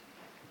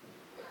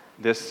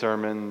This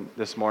sermon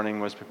this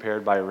morning was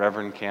prepared by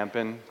Reverend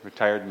Campen,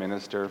 retired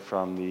minister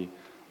from the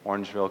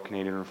Orangeville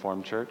Canadian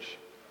Reformed Church.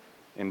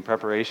 In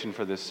preparation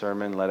for this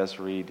sermon, let us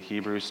read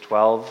Hebrews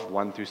 12,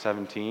 1 through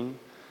 17,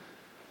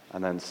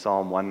 and then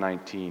Psalm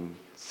 119,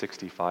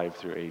 65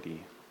 through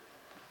 80.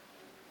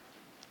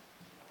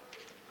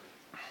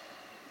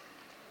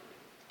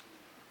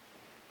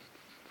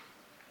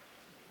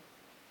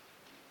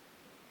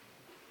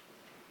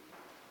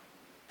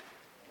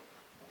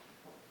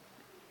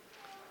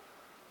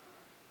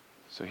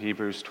 So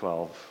Hebrews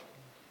 12.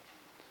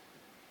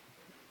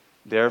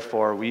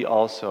 Therefore we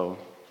also,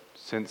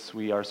 since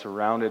we are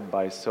surrounded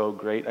by so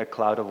great a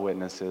cloud of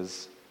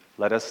witnesses,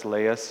 let us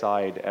lay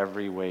aside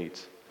every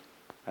weight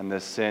and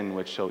the sin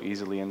which so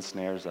easily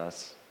ensnares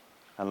us,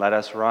 and let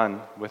us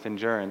run with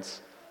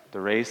endurance the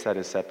race that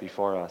is set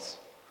before us,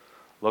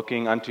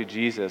 looking unto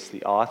Jesus,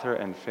 the author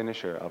and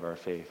finisher of our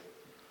faith.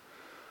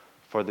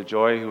 For the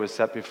joy who was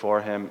set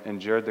before him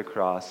endured the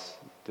cross,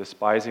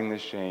 despising the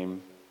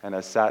shame, and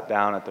has sat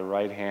down at the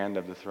right hand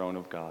of the throne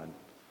of God.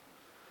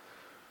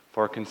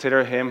 For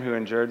consider him who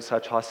endured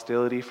such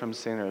hostility from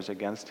sinners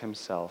against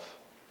himself,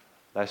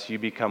 lest you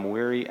become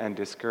weary and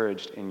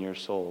discouraged in your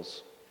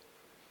souls.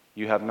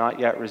 You have not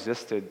yet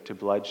resisted to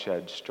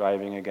bloodshed,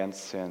 striving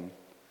against sin,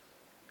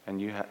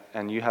 and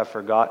you have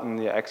forgotten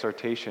the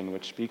exhortation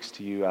which speaks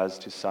to you as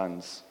to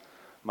sons.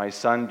 My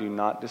son, do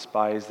not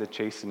despise the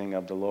chastening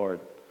of the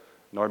Lord,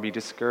 nor be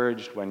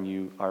discouraged when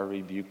you are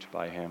rebuked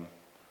by him.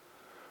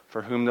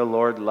 For whom the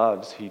Lord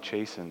loves, he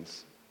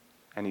chastens,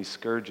 and he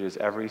scourges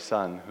every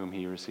son whom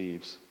he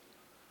receives.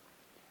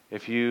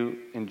 If you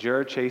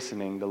endure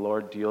chastening, the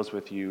Lord deals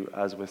with you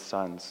as with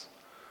sons.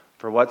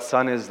 For what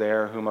son is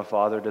there whom a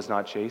father does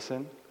not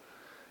chasten?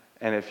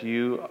 And if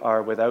you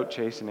are without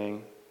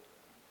chastening,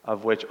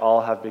 of which all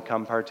have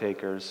become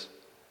partakers,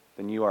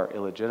 then you are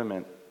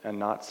illegitimate and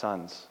not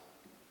sons.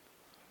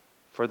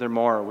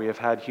 Furthermore, we have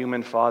had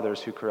human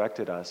fathers who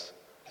corrected us,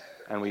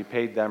 and we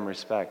paid them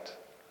respect.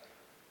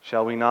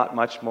 Shall we not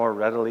much more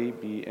readily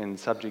be in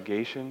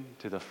subjugation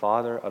to the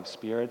Father of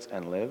spirits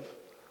and live?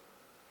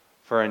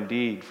 For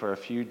indeed, for a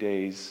few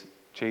days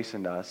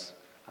chastened us,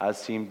 as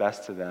seemed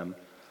best to them,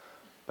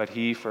 but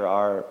he for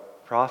our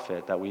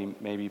profit, that we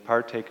may be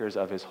partakers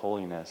of his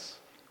holiness.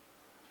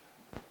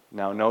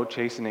 Now no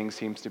chastening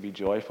seems to be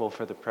joyful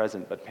for the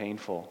present, but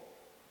painful.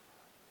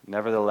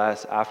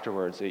 Nevertheless,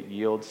 afterwards it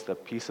yields the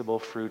peaceable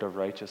fruit of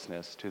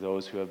righteousness to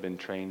those who have been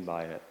trained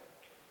by it.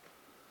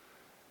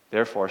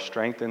 Therefore,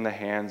 strengthen the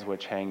hands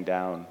which hang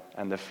down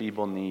and the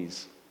feeble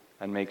knees,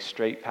 and make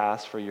straight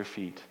paths for your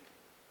feet,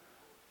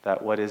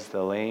 that what is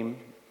the lame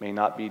may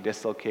not be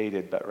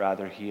dislocated, but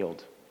rather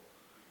healed.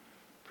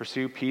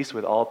 Pursue peace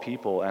with all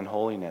people and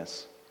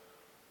holiness,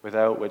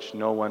 without which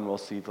no one will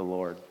see the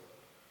Lord.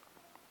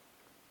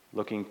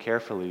 Looking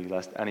carefully,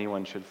 lest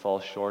anyone should fall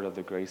short of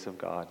the grace of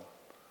God,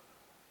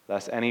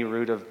 lest any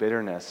root of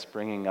bitterness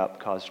springing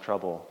up cause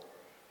trouble,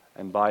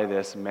 and by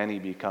this many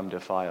become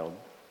defiled.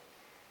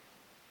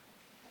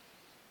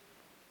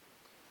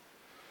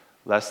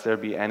 Lest there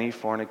be any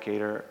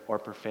fornicator or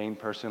profane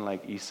person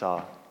like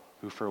Esau,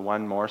 who for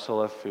one morsel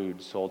of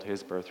food sold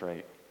his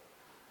birthright.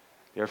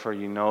 Therefore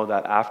you know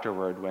that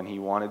afterward, when he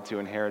wanted to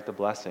inherit the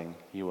blessing,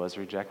 he was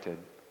rejected.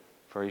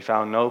 For he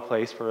found no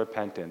place for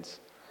repentance,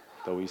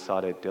 though he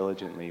sought it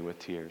diligently with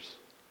tears.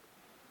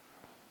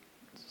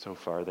 So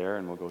far there,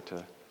 and we'll go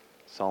to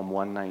Psalm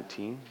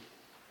 119,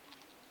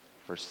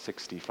 verse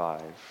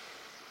 65.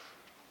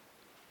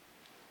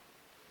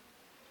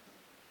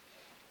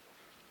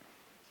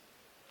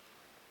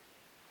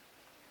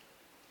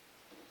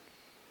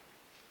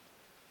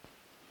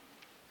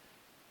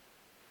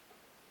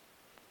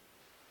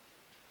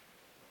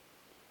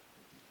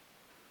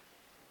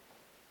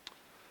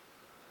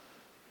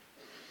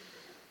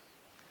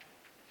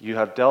 You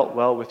have dealt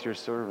well with your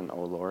servant,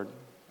 O Lord,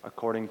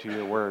 according to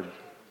your word.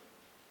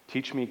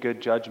 Teach me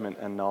good judgment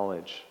and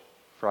knowledge,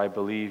 for I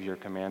believe your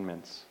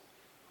commandments.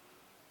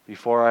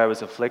 Before I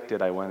was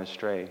afflicted, I went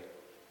astray,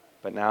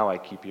 but now I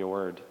keep your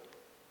word.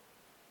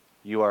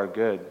 You are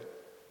good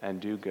and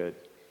do good.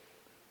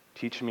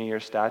 Teach me your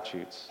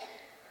statutes.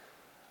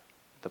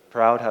 The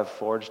proud have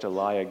forged a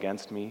lie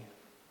against me,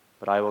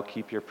 but I will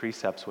keep your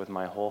precepts with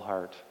my whole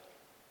heart.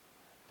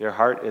 Their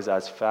heart is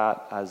as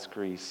fat as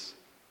grease,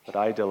 but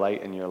I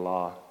delight in your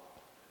law.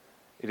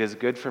 It is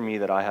good for me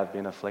that I have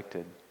been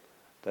afflicted,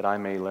 that I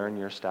may learn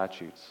your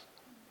statutes.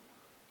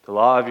 The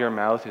law of your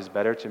mouth is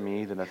better to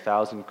me than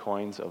 1,000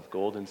 coins of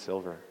gold and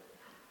silver.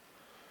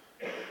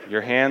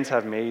 Your hands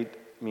have made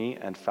me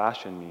and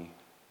fashioned me.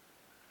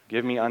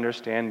 Give me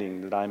understanding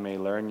that I may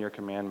learn your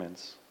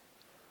commandments.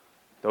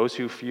 Those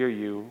who fear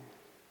you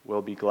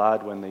will be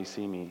glad when they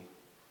see me,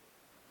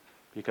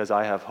 because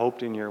I have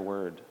hoped in your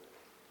word.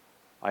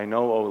 I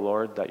know, O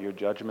Lord, that your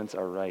judgments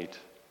are right,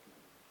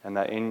 and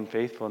that in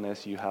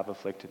faithfulness you have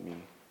afflicted me.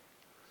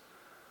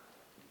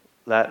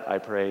 Let, I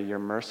pray, your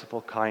merciful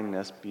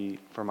kindness be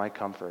for my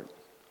comfort,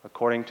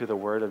 according to the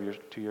word of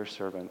your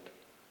servant.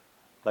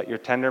 Let your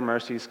tender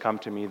mercies come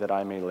to me that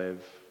I may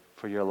live,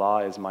 for your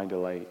law is my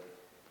delight.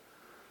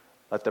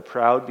 Let the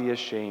proud be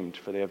ashamed,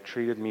 for they have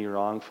treated me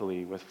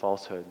wrongfully with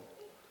falsehood.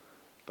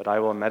 But I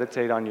will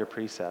meditate on your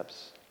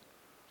precepts.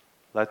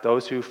 Let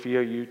those who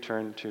fear you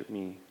turn to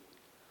me,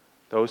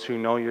 those who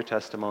know your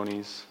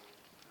testimonies.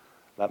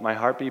 Let my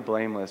heart be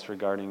blameless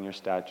regarding your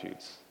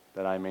statutes,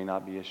 that I may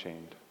not be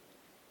ashamed.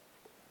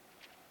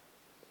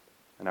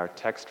 And our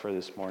text for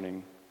this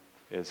morning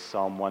is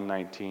Psalm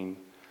 119,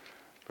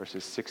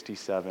 verses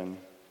 67,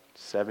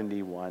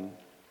 71,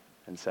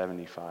 and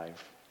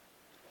 75.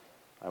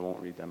 I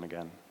won't read them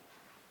again.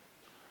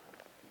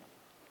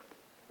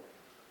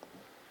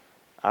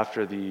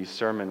 After the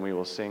sermon, we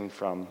will sing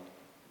from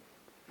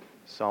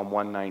Psalm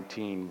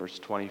 119, verse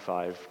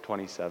 25,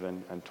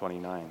 27, and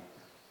 29.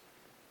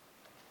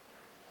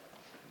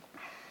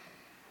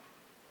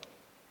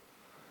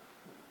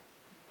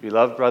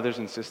 Beloved brothers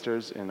and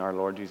sisters in our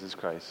Lord Jesus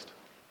Christ,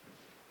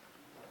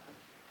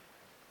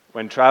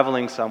 when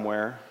traveling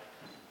somewhere,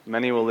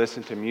 many will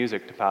listen to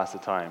music to pass the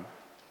time.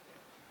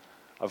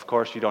 Of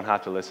course, you don't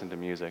have to listen to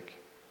music.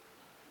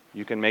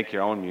 You can make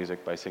your own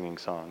music by singing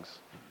songs.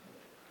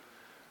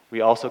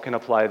 We also can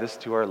apply this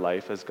to our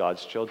life as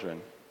God's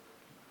children.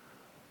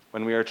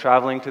 When we are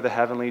traveling to the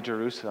heavenly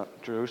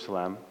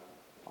Jerusalem,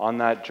 on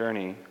that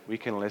journey, we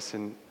can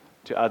listen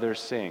to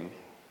others sing.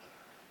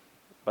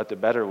 But the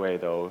better way,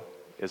 though,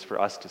 is for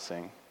us to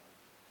sing.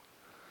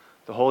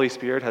 The Holy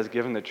Spirit has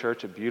given the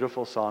church a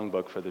beautiful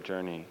songbook for the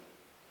journey,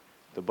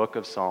 the Book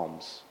of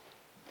Psalms.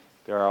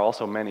 There are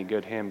also many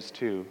good hymns,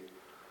 too.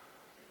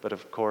 But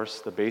of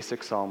course, the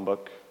basic psalm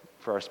book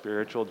for our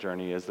spiritual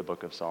journey is the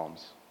Book of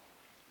Psalms.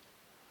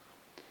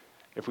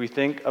 If we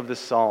think of the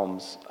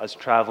Psalms as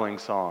traveling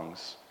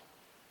songs,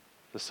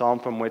 the psalm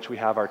from which we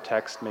have our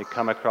text may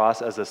come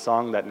across as a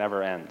song that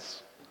never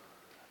ends.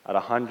 At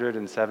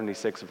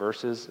 176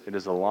 verses, it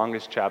is the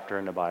longest chapter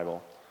in the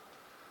Bible.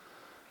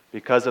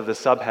 Because of the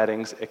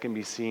subheadings, it can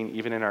be seen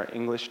even in our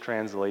English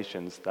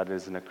translations that it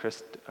is an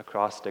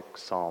acrostic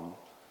psalm,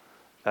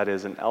 that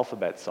is an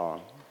alphabet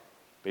song,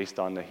 based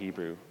on the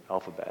Hebrew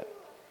alphabet.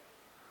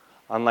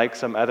 Unlike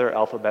some other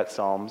alphabet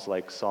psalms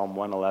like Psalm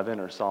 111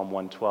 or Psalm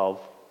 112,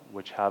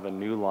 which have a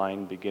new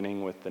line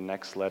beginning with the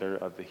next letter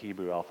of the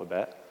Hebrew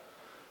alphabet,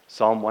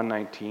 Psalm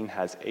 119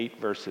 has 8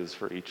 verses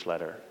for each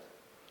letter.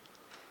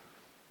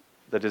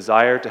 The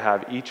desire to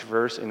have each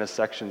verse in a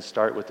section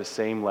start with the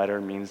same letter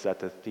means that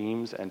the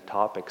themes and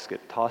topics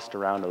get tossed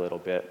around a little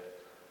bit,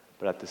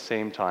 but at the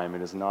same time,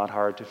 it is not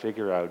hard to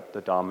figure out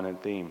the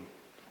dominant theme.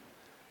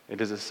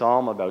 It is a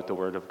psalm about the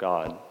Word of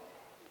God,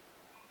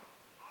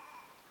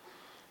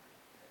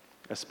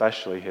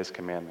 especially His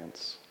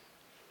commandments.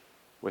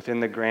 Within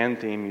the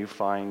grand theme, you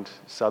find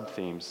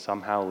sub-themes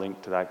somehow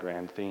linked to that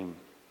grand theme.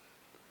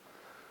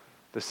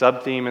 The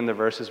sub-theme in the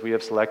verses we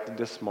have selected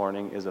this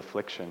morning is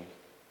affliction.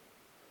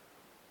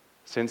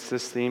 Since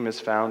this theme is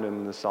found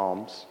in the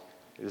Psalms,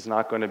 it is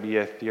not going to be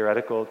a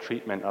theoretical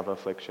treatment of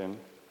affliction.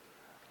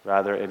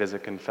 Rather, it is a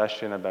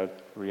confession about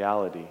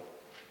reality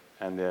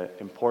and the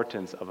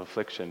importance of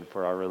affliction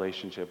for our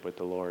relationship with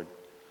the Lord.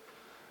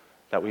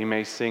 That we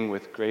may sing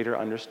with greater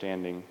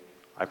understanding,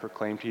 I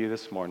proclaim to you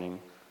this morning,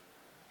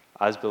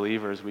 as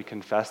believers, we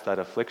confess that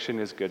affliction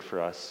is good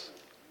for us.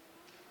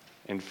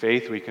 In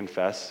faith, we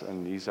confess,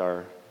 and these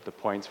are the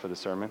points for the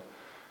sermon,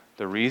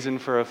 the reason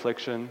for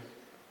affliction,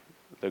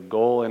 the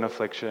goal in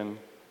affliction,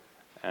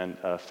 and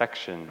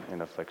affection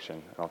in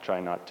affliction. I'll try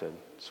not to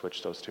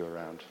switch those two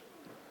around.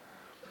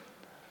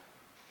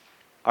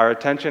 Our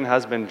attention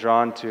has been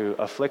drawn to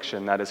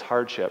affliction, that is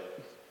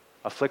hardship.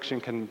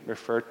 Affliction can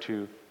refer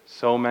to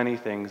so many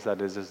things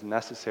that it is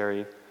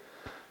necessary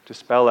to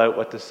spell out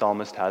what the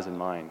psalmist has in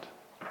mind.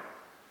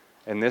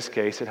 In this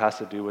case, it has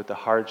to do with the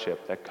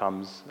hardship that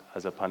comes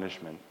as a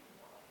punishment.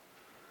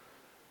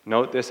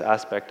 Note this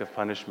aspect of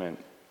punishment.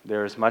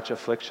 There is much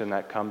affliction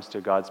that comes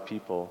to God's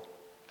people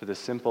for the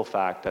simple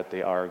fact that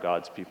they are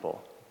God's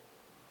people.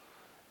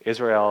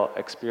 Israel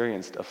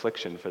experienced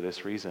affliction for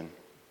this reason.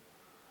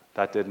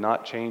 That did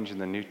not change in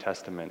the New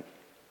Testament,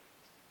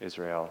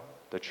 Israel,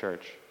 the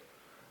church.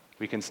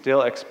 We can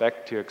still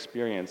expect to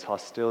experience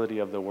hostility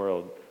of the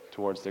world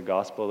towards the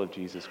gospel of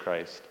Jesus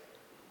Christ.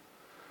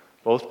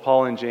 Both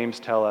Paul and James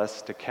tell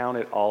us to count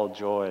it all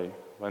joy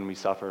when we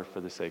suffer for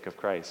the sake of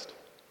Christ,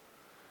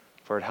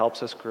 for it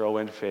helps us grow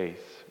in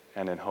faith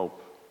and in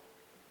hope.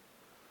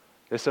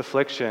 This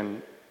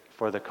affliction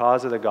for the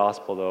cause of the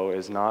gospel, though,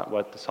 is not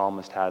what the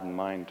psalmist had in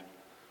mind.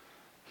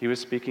 He was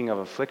speaking of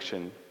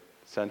affliction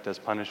sent as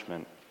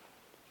punishment.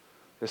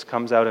 This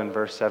comes out in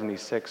verse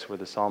 76, where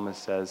the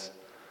psalmist says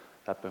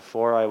that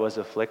before I was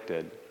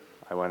afflicted,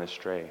 I went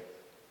astray.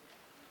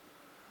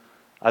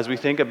 As we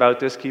think about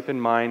this, keep in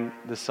mind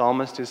the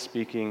psalmist is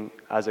speaking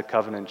as a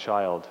covenant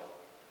child.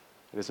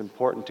 It is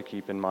important to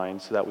keep in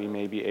mind so that we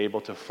may be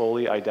able to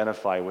fully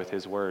identify with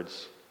his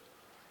words.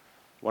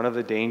 One of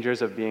the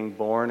dangers of being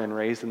born and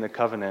raised in the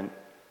covenant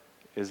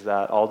is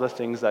that all the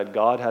things that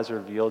God has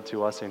revealed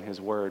to us in his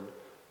word,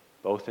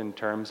 both in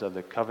terms of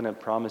the covenant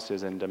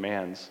promises and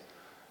demands,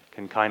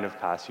 can kind of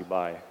pass you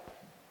by.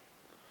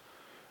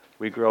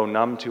 We grow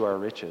numb to our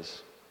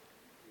riches.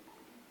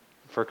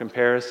 For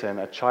comparison,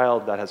 a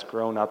child that has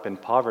grown up in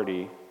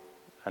poverty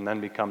and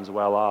then becomes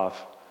well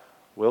off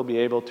will be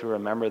able to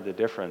remember the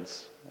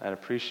difference and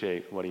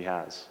appreciate what he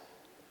has.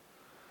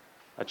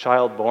 A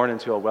child born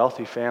into a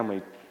wealthy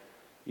family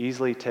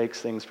easily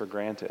takes things for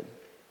granted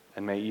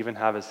and may even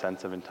have a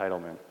sense of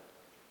entitlement.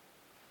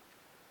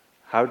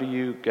 How do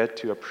you get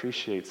to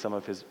appreciate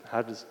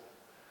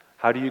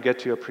how do you get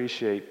to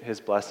appreciate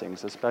his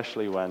blessings,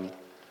 especially when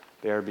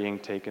they are being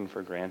taken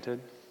for granted?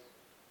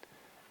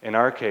 In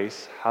our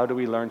case, how do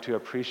we learn to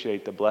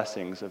appreciate the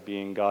blessings of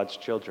being God's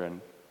children,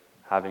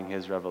 having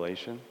his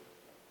revelation?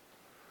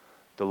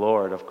 The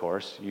Lord, of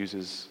course,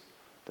 uses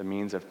the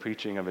means of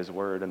preaching of his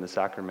word and the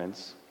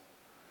sacraments.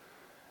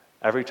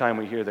 Every time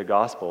we hear the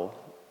gospel,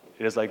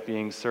 it is like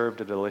being served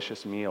a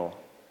delicious meal,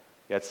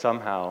 yet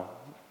somehow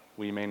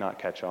we may not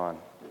catch on.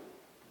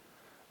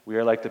 We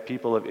are like the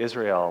people of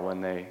Israel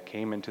when they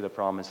came into the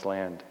promised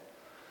land.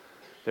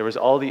 There was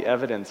all the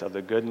evidence of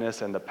the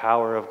goodness and the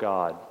power of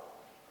God.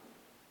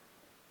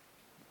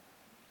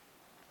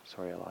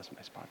 Sorry, I lost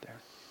my spot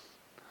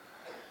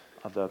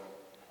there.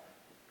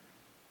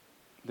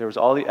 There was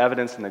all the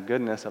evidence and the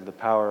goodness of the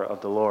power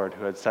of the Lord,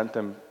 who had sent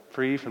them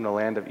free from the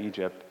land of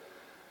Egypt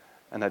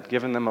and had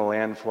given them a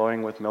land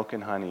flowing with milk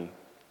and honey.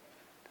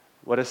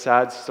 What a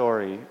sad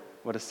story,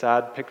 what a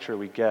sad picture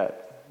we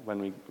get when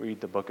we read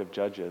the book of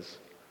Judges.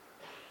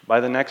 By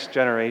the next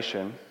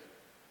generation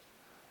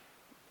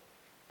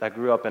that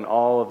grew up in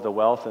all of the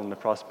wealth and the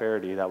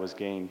prosperity that was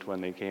gained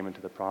when they came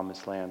into the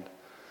promised land,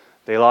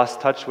 they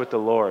lost touch with the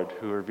Lord,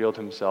 who revealed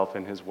himself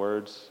in his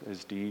words,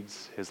 his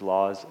deeds, his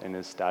laws, and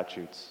his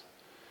statutes.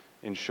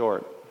 In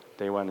short,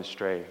 they went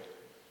astray.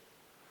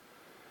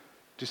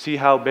 To see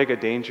how big a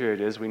danger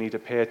it is, we need to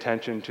pay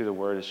attention to the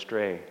word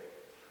astray,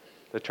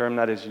 the term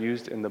that is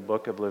used in the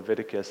book of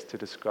Leviticus to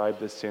describe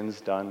the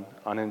sins done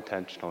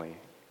unintentionally,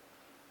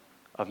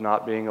 of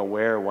not being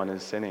aware one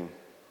is sinning.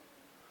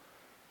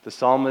 The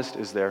psalmist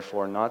is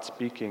therefore not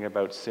speaking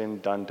about sin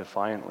done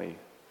defiantly,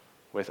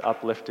 with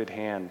uplifted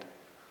hand,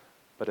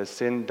 but a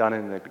sin done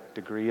in a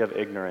degree of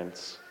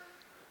ignorance,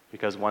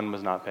 because one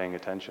was not paying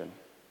attention.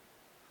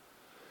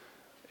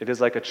 It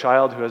is like a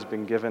child who has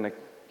been given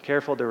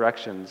careful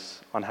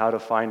directions on how to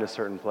find a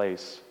certain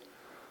place,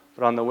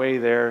 but on the way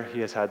there, he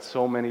has had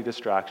so many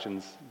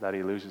distractions that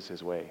he loses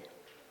his way.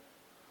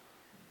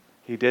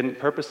 He didn't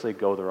purposely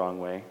go the wrong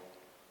way,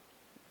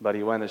 but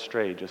he went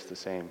astray just the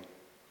same.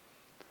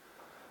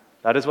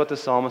 That is what the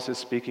psalmist is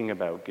speaking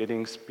about,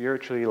 getting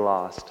spiritually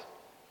lost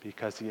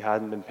because he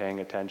hadn't been paying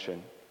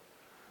attention.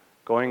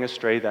 Going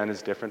astray then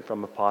is different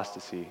from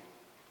apostasy,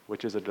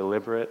 which is a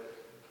deliberate,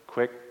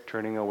 quick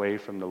turning away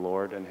from the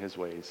Lord and his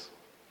ways.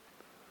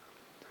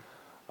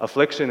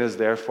 Affliction is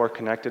therefore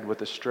connected with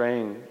the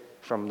straying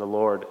from the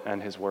Lord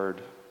and his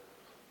word.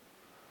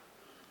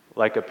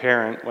 Like a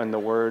parent, when the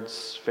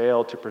words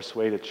fail to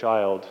persuade a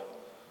child,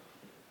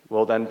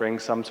 will then bring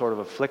some sort of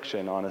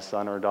affliction on a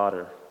son or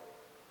daughter.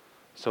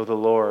 So the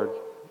Lord,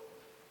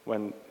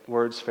 when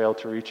words fail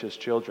to reach his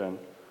children,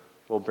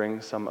 will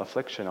bring some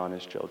affliction on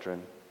his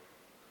children.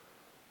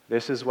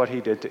 This is what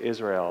he did to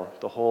Israel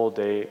the whole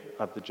day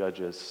of the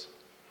Judges.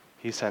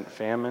 He sent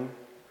famine.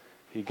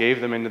 He gave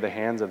them into the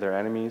hands of their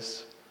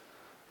enemies.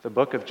 The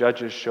book of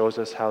Judges shows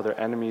us how their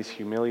enemies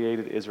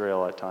humiliated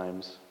Israel at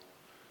times.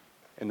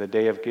 In the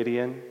day of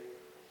Gideon,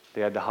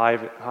 they had to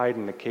hide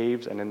in the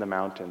caves and in the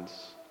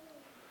mountains.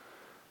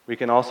 We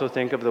can also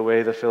think of the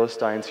way the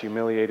Philistines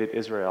humiliated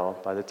Israel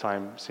by the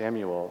time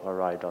Samuel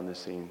arrived on the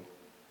scene.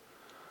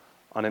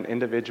 On an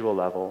individual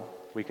level,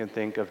 we can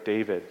think of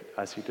David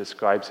as he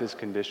describes his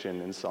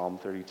condition in Psalm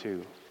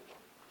 32.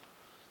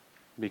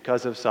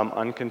 Because of some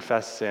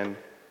unconfessed sin,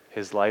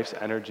 his life's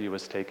energy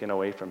was taken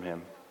away from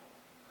him.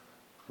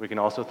 We can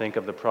also think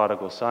of the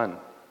prodigal son,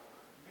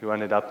 who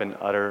ended up in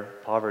utter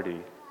poverty,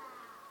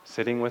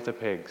 sitting with the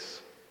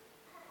pigs.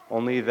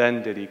 Only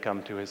then did he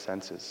come to his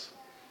senses.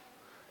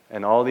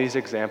 In all these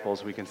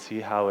examples, we can see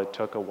how it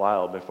took a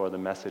while before the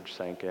message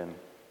sank in.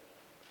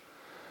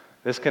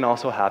 This can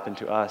also happen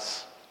to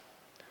us.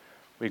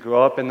 We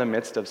grow up in the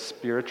midst of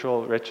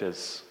spiritual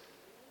riches.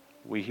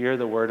 We hear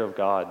the word of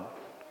God,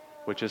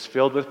 which is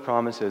filled with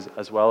promises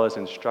as well as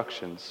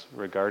instructions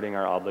regarding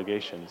our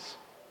obligations.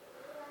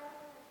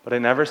 But it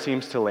never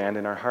seems to land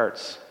in our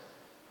hearts.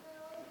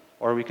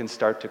 Or we can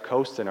start to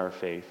coast in our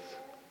faith,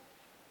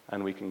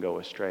 and we can go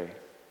astray.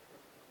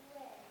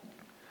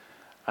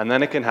 And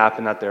then it can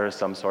happen that there is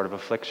some sort of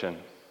affliction.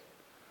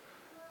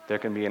 There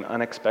can be an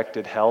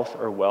unexpected health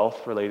or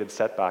wealth-related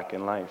setback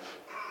in life,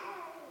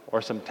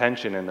 or some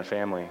tension in the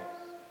family.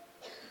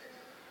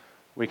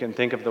 We can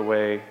think of the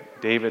way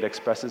David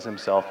expresses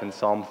himself in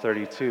Psalm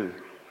 32.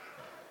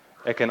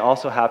 It can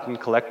also happen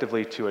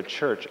collectively to a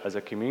church as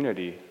a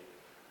community,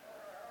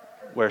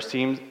 where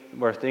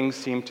things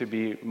seem to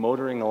be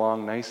motoring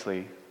along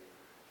nicely.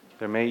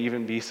 There may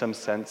even be some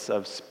sense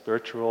of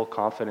spiritual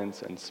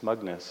confidence and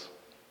smugness.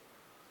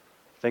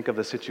 Think of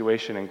the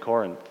situation in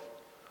Corinth,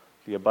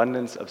 the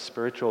abundance of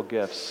spiritual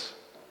gifts.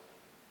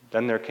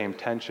 Then there came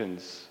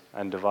tensions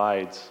and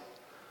divides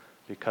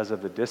because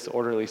of the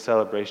disorderly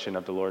celebration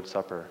of the Lord's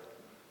Supper,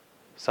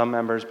 Some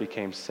members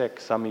became sick,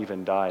 some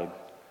even died.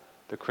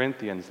 The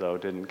Corinthians, though,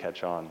 didn't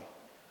catch on.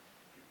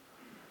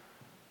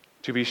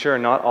 To be sure,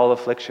 not all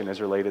affliction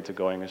is related to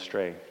going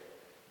astray.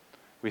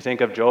 We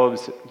think of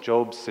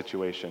Job's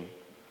situation.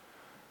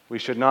 We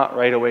should not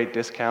right away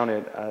discount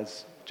it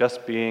as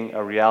just being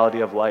a reality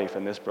of life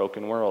in this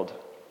broken world.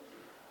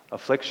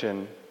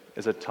 Affliction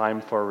is a time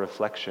for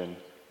reflection.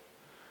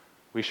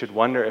 We should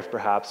wonder if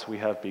perhaps we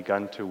have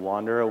begun to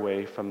wander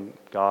away from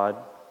God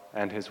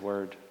and His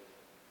Word.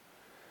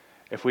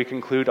 If we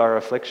conclude our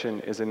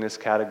affliction is in this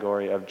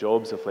category of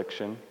Job's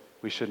affliction,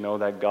 we should know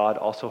that God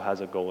also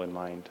has a goal in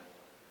mind,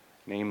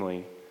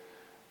 namely,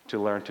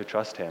 to learn to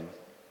trust Him.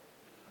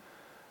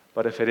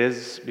 But if it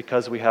is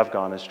because we have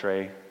gone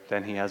astray,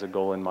 then He has a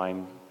goal in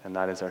mind, and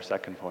that is our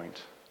second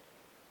point.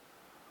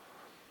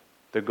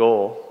 The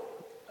goal,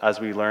 as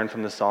we learn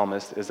from the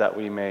psalmist, is that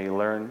we may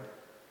learn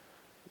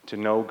to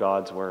know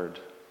God's Word.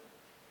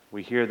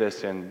 We hear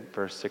this in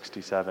verse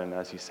 67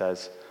 as he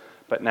says,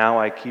 "But now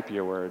I keep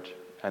your word,"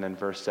 and in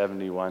verse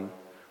 71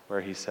 where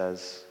he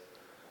says,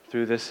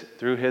 through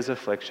his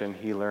affliction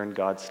he learned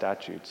God's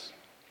statutes.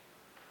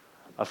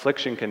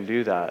 Affliction can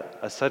do that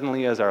as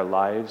suddenly as our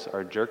lives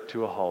are jerked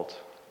to a halt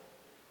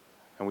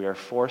and we are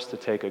forced to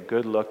take a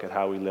good look at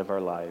how we live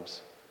our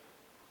lives.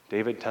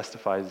 David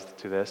testifies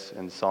to this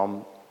in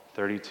Psalm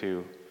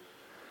 32.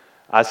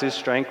 As his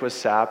strength was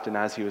sapped and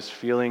as he was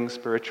feeling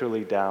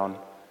spiritually down,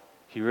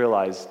 he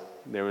realized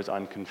there was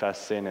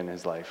unconfessed sin in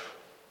his life.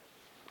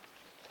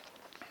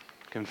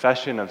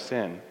 Confession of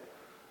sin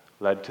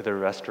led to the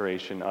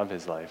restoration of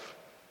his life.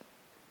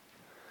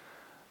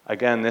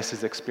 Again, this is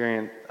the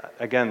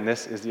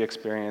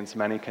experience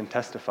many can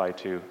testify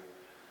to,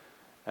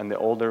 and the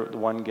older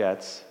one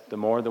gets, the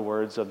more the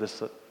words of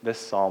this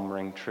psalm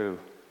ring true,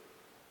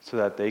 so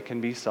that they can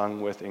be sung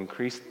with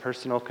increased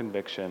personal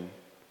conviction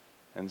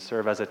and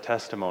serve as a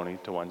testimony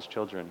to one's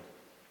children.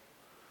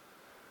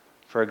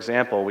 For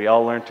example, we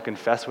all learn to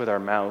confess with our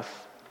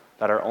mouth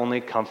that our only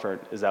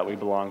comfort is that we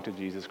belong to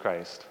Jesus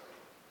Christ.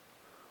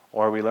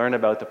 Or we learn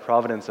about the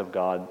providence of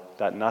God,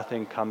 that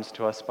nothing comes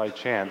to us by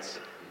chance,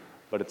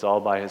 but it's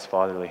all by His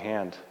fatherly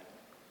hand.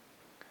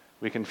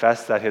 We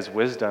confess that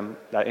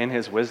in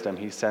His wisdom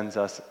He sends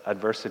us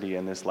adversity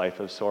in this life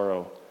of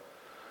sorrow.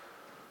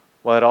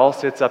 While it all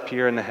sits up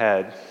here in the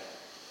head,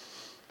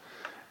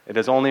 it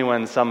is only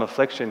when some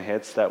affliction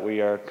hits that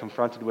we are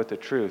confronted with the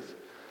truth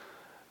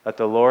that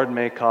the Lord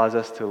may cause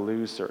us to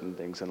lose certain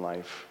things in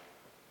life,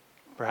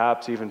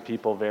 perhaps even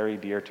people very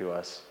dear to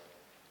us,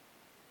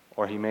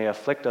 or He may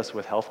afflict us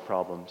with health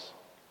problems.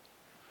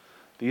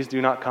 These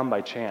do not come by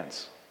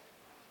chance.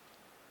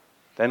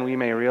 Then we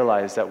may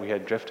realize that we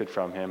had drifted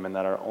from Him and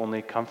that our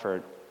only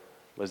comfort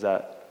was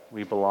that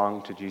we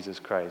belonged to Jesus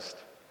Christ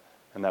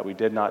and that we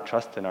did not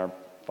trust in our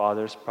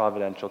Father's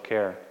providential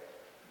care.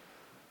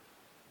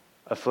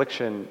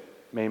 Affliction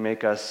may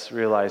make us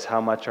realize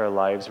how much our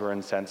lives were in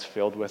a sense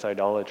filled with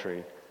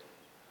idolatry,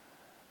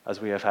 as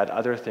we have had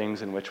other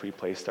things in which we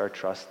placed our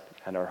trust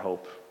and our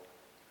hope,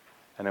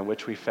 and in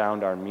which we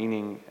found our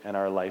meaning and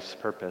our life's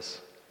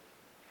purpose.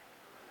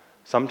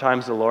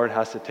 Sometimes the Lord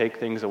has to take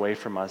things away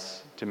from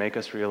us to make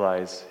us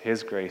realize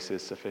His grace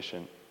is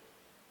sufficient.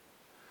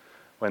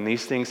 When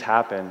these things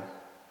happen,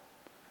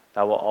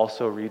 that will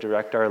also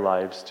redirect our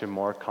lives to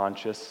more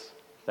conscious,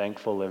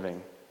 thankful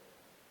living.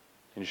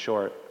 In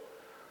short,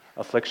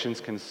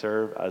 afflictions can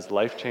serve as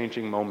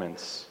life-changing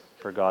moments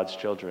for God's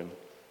children.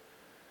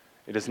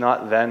 It is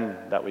not then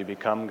that we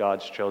become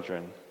God's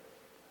children,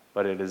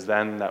 but it is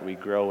then that we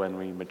grow and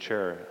we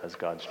mature as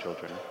God's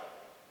children.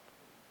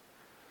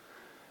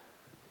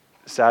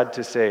 Sad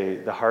to say,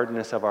 the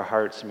hardness of our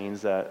hearts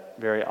means that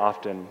very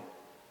often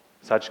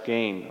such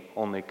gain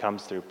only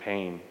comes through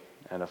pain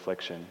and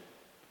affliction.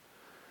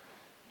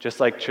 Just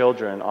like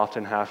children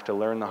often have to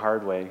learn the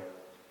hard way,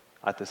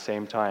 at the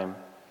same time,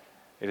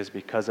 it is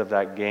because of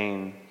that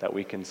gain that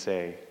we can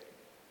say,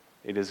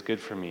 "It is good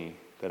for me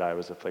that I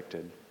was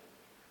afflicted."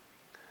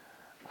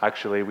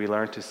 Actually, we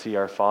learn to see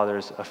our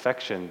Father's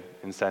affection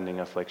in sending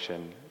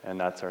affliction, and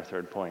that's our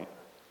third point.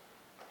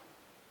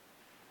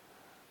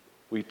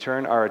 We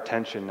turn our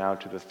attention now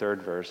to the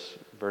third verse,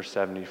 verse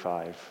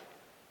 75.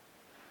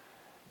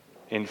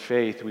 In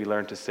faith, we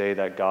learn to say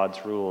that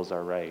God's rules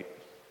are right.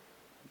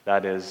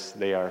 That is,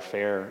 they are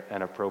fair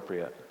and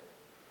appropriate.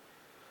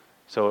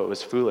 So it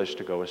was foolish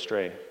to go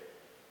astray.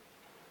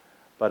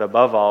 But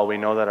above all, we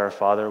know that our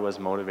Father was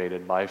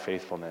motivated by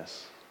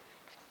faithfulness.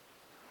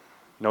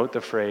 Note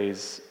the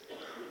phrase,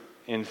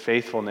 "In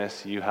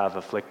faithfulness you have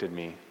afflicted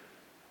me."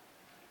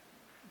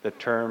 The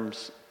term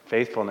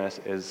faithfulness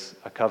is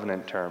a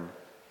covenant term.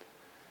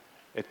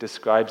 It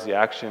describes the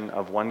action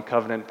of one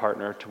covenant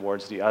partner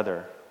towards the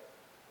other.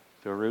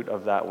 The root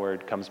of that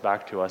word comes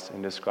back to us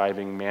in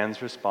describing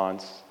man's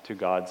response to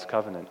God's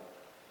covenant,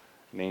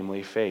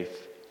 namely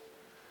faith.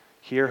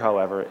 Here,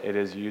 however, it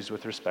is used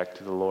with respect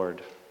to the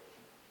Lord.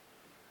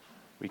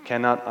 We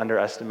cannot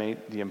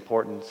underestimate the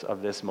importance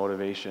of this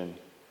motivation,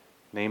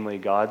 namely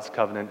God's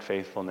covenant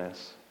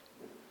faithfulness.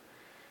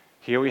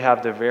 Here we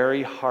have the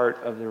very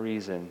heart of the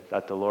reason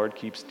that the Lord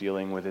keeps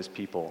dealing with His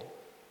people,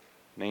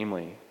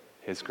 namely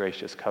his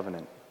gracious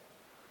covenant,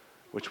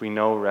 which we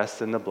know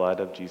rests in the blood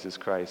of Jesus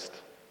Christ.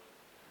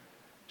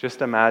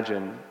 Just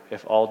imagine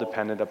if all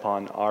depended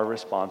upon our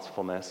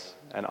responsiveness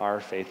and our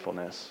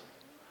faithfulness.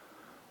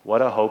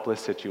 What a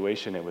hopeless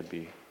situation it would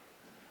be.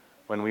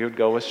 When we would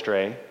go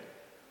astray,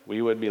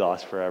 we would be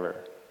lost forever.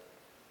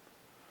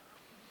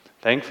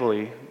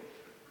 Thankfully,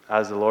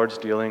 as the Lord's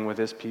dealing with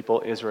his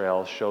people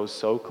Israel shows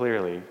so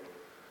clearly,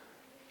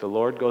 the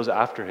Lord goes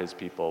after his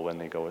people when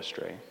they go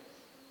astray.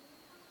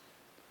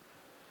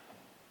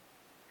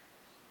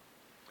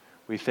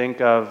 We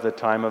think of the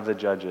time of the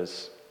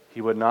judges.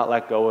 He would not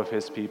let go of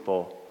his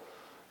people,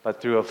 but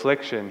through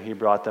affliction he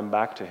brought them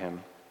back to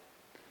him.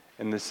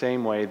 In the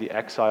same way, the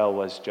exile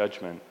was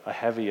judgment, a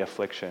heavy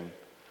affliction,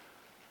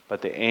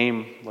 but the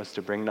aim was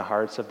to bring the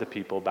hearts of the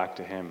people back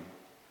to him.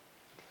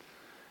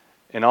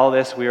 In all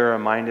this, we are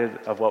reminded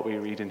of what we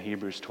read in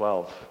Hebrews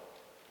 12.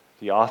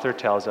 The author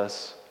tells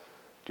us,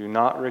 "Do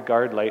not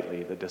regard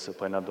lightly the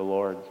discipline of the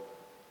Lord,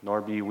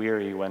 nor be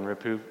weary when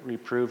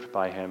reproved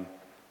by him.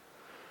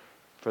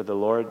 For the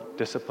Lord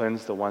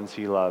disciplines the ones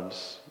he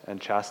loves and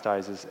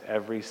chastises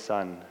every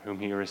son whom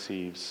he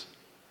receives."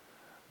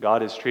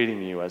 God is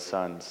treating you as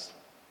sons.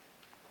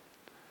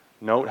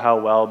 Note how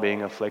well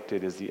being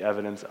afflicted is the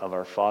evidence of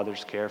our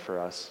Father's care for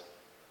us.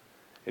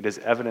 It is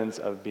evidence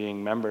of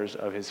being members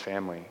of his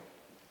family.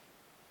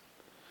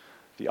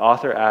 The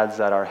author adds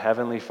that our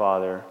Heavenly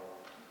Father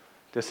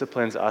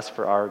disciplines us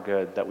for our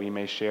good, that we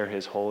may share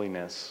his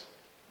holiness.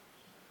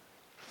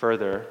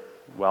 Further,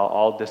 while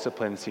all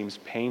discipline seems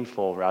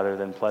painful rather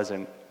than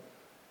pleasant,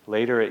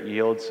 later it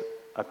yields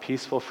a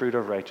peaceful fruit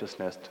of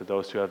righteousness to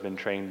those who have been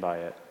trained by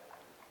it.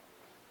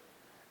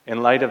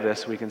 In light of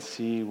this, we can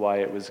see why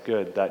it was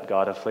good that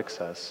God afflicts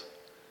us.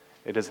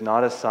 It is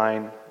not a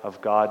sign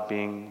of God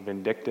being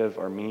vindictive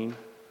or mean,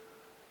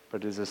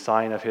 but it is a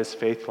sign of his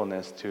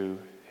faithfulness to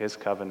his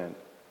covenant,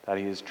 that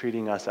he is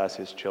treating us as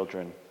his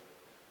children.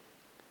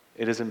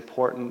 It is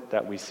important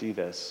that we see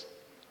this,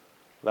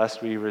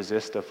 lest we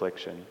resist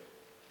affliction.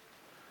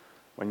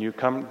 When you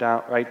come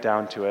right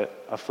down to it,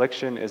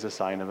 affliction is a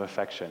sign of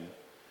affection.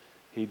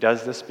 He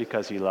does this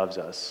because he loves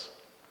us.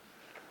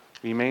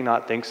 We may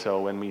not think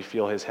so when we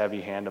feel his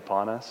heavy hand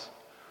upon us,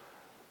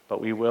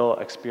 but we will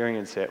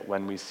experience it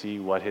when we see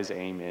what his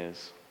aim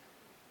is.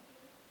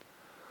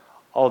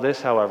 All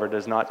this, however,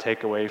 does not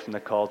take away from the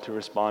call to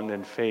respond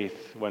in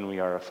faith when we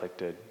are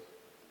afflicted.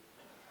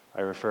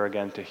 I refer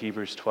again to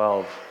Hebrews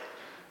 12,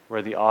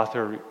 where the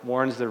author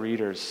warns the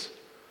readers,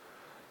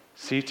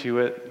 "See to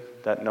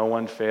it that no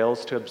one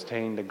fails to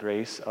obtain the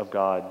grace of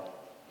God,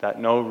 that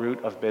no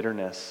root of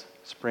bitterness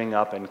spring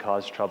up and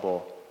cause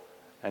trouble,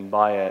 and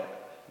by it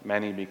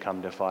many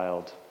become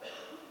defiled."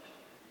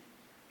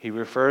 He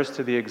refers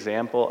to the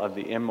example of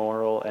the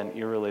immoral and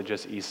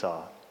irreligious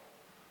Esau.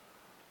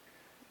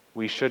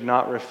 We should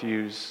not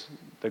refuse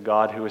the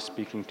God who is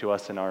speaking to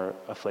us in our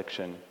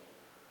affliction,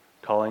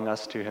 calling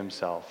us to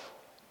himself,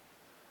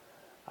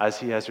 as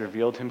he has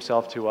revealed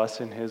himself to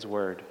us in his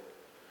word.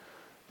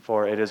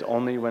 For it is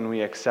only when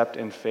we accept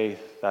in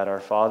faith that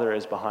our Father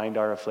is behind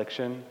our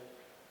affliction,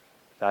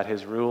 that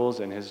his rules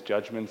and his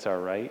judgments are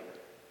right,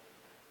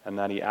 and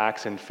that he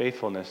acts in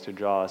faithfulness to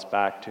draw us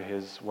back to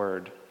his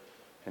word,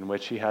 in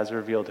which he has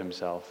revealed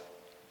himself,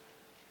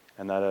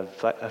 and that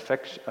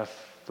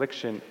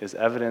affliction is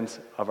evidence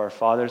of our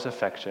Father's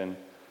affection,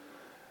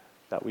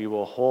 that we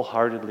will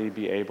wholeheartedly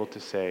be able to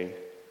say,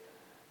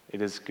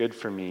 "It is good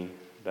for me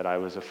that I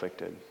was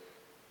afflicted."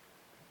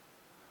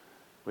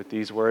 With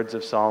these words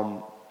of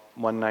Psalm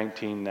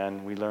 119,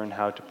 then, we learn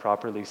how to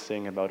properly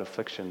sing about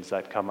afflictions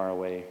that come our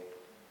way.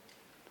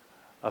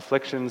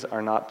 Afflictions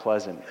are not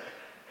pleasant,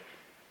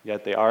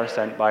 yet they are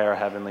sent by our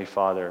Heavenly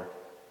Father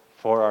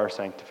for our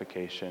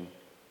sanctification.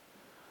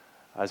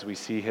 As we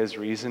see his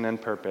reason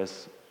and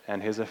purpose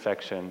and his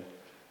affection,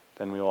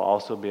 then we will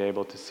also be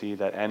able to see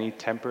that any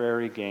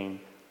temporary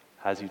gain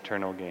has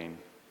eternal gain.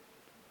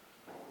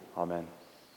 Amen.